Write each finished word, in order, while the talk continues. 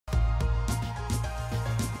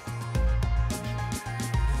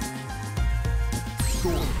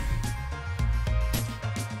storm.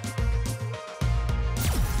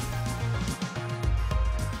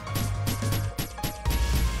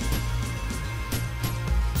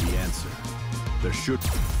 The answer. There should...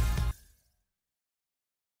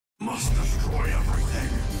 Must destroy everything.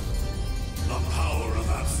 The power of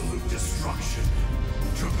absolute destruction.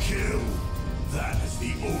 To kill. That is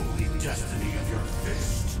the only destiny of your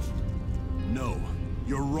fist. No,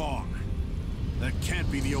 you're wrong. That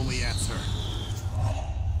can't be the only answer.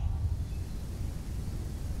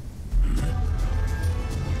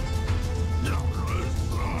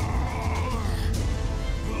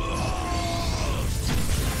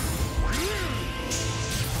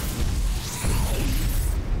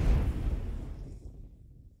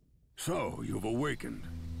 So, you've awakened.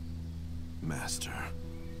 Master.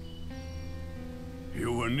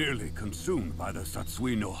 You were nearly consumed by the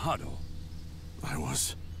Satsui no Hado. I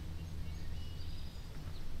was...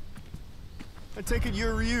 I take it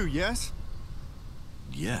you're Ryu, yes?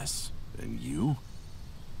 Yes. And you?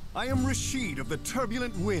 I am Rashid of the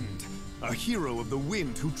Turbulent Wind, a hero of the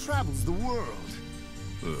wind who travels the world.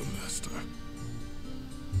 Master.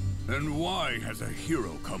 And why has a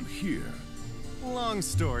hero come here? Long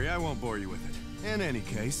story, I won't bore you with it. In any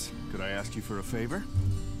case, could I ask you for a favor?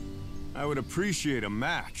 I would appreciate a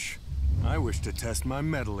match. I wish to test my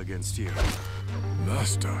mettle against you.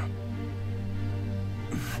 Master.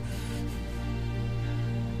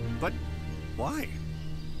 But why?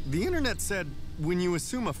 The internet said when you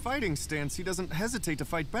assume a fighting stance, he doesn't hesitate to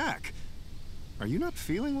fight back. Are you not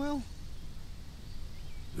feeling well?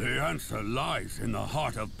 The answer lies in the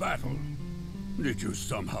heart of battle. Did you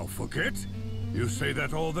somehow forget? You say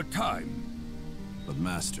that all the time. But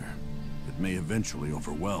Master, it may eventually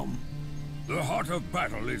overwhelm. The heart of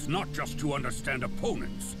battle is not just to understand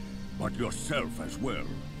opponents, but yourself as well.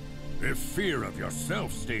 If fear of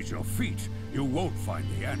yourself stays your feet, you won't find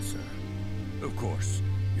the answer. Of course,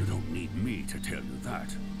 you don't need me to tell you that.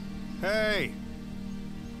 Hey!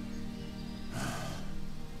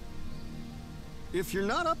 If you're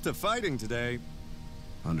not up to fighting today...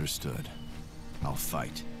 Understood. I'll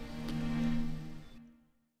fight.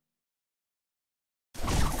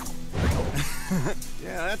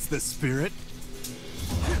 Yeah, that's the spirit.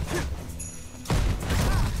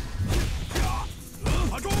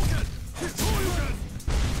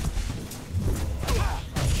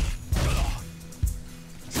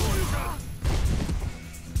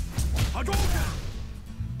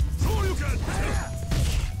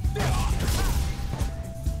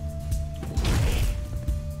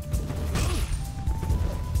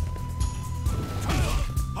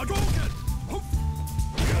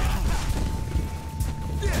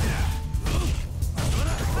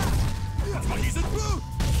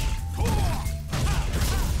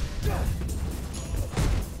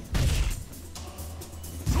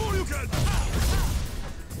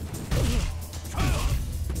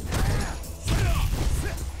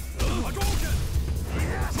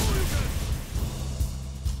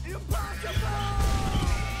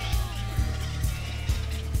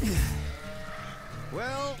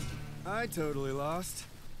 Well, I totally lost.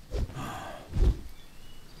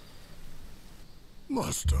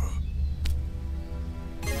 Master.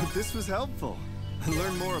 But this was helpful. I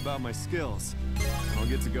learned more about my skills. I'll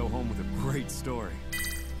get to go home with a great story.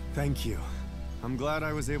 Thank you. I'm glad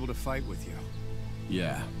I was able to fight with you.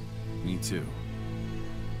 Yeah, me too.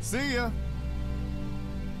 See ya!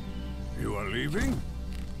 You are leaving?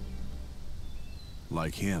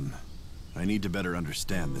 Like him, I need to better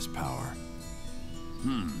understand this power.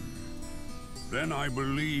 Then I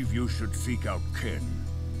believe you should seek out Ken.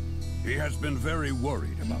 He has been very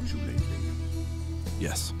worried about you lately.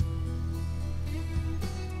 Yes.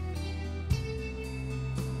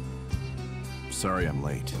 Sorry I'm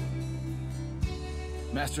late.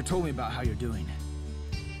 Master told me about how you're doing.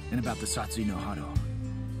 And about the Satsui no Hado.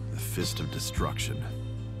 The Fist of Destruction.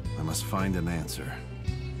 I must find an answer.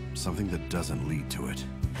 Something that doesn't lead to it.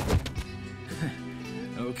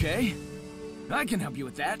 Okay. I can help you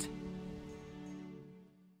with that.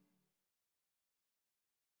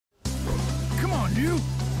 Come on, you!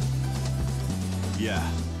 Yeah,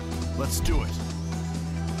 let's do it.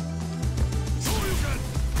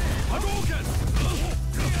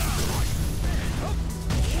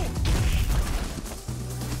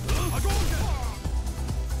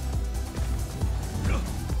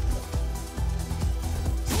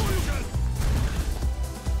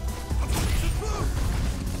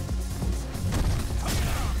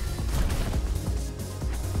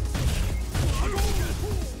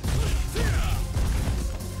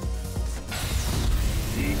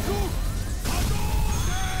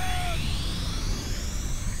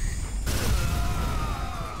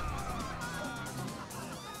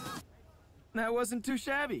 That wasn't too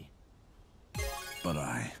shabby. But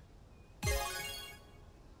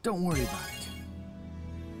Don't worry about it.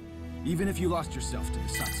 Even if you lost yourself to the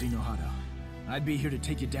Satsui no Hado, I'd be here to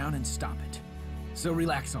take you down and stop it. So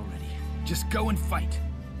relax already. Just go and fight.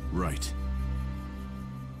 Right.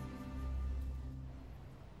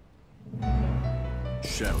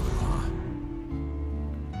 Shadow, huh?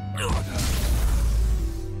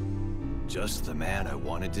 Just the man I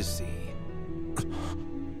wanted to see.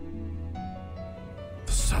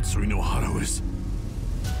 The Satsui no Hado is...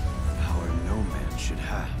 Power no man should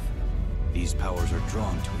have. These powers are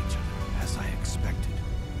drawn to each other, as I expected.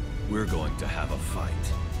 We're going to have a fight.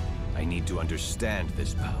 I need to understand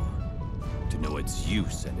this power, to know its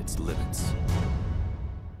use and its limits.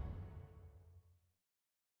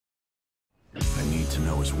 I need to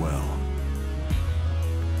know as well.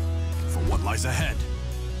 For what lies ahead.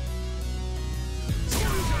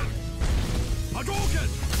 Hadouken!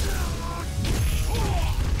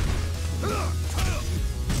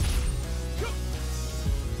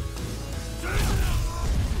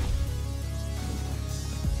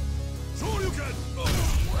 Shoryuken!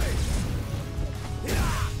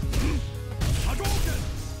 Hadouken!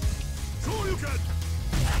 Shoryuken!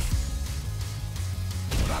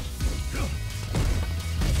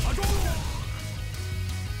 Hadouken!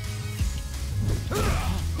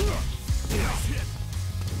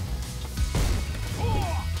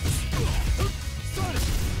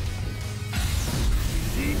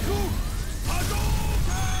 Iku!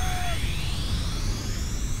 Hadouken!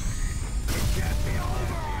 Get me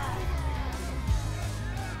over!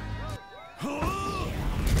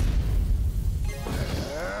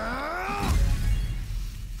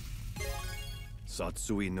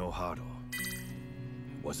 Satsui no Hado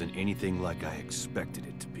wasn't anything like I expected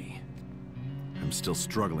it to be. I'm still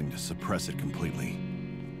struggling to suppress it completely,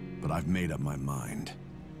 but I've made up my mind.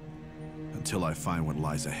 Until I find what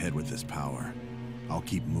lies ahead with this power, I'll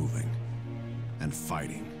keep moving and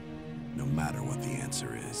fighting, no matter what the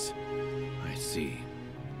answer is. I see.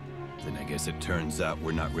 Then I guess it turns out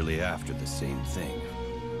we're not really after the same thing.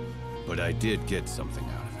 But I did get something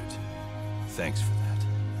out of it. Thanks for that.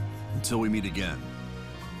 Until we meet again.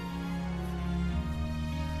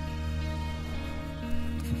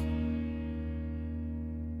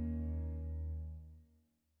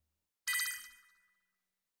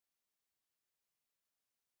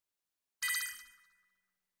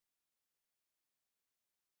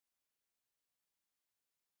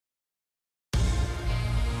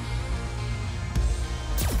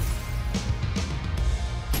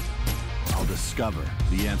 I'll discover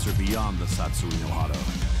the answer beyond the Satsui no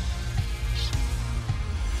Hado.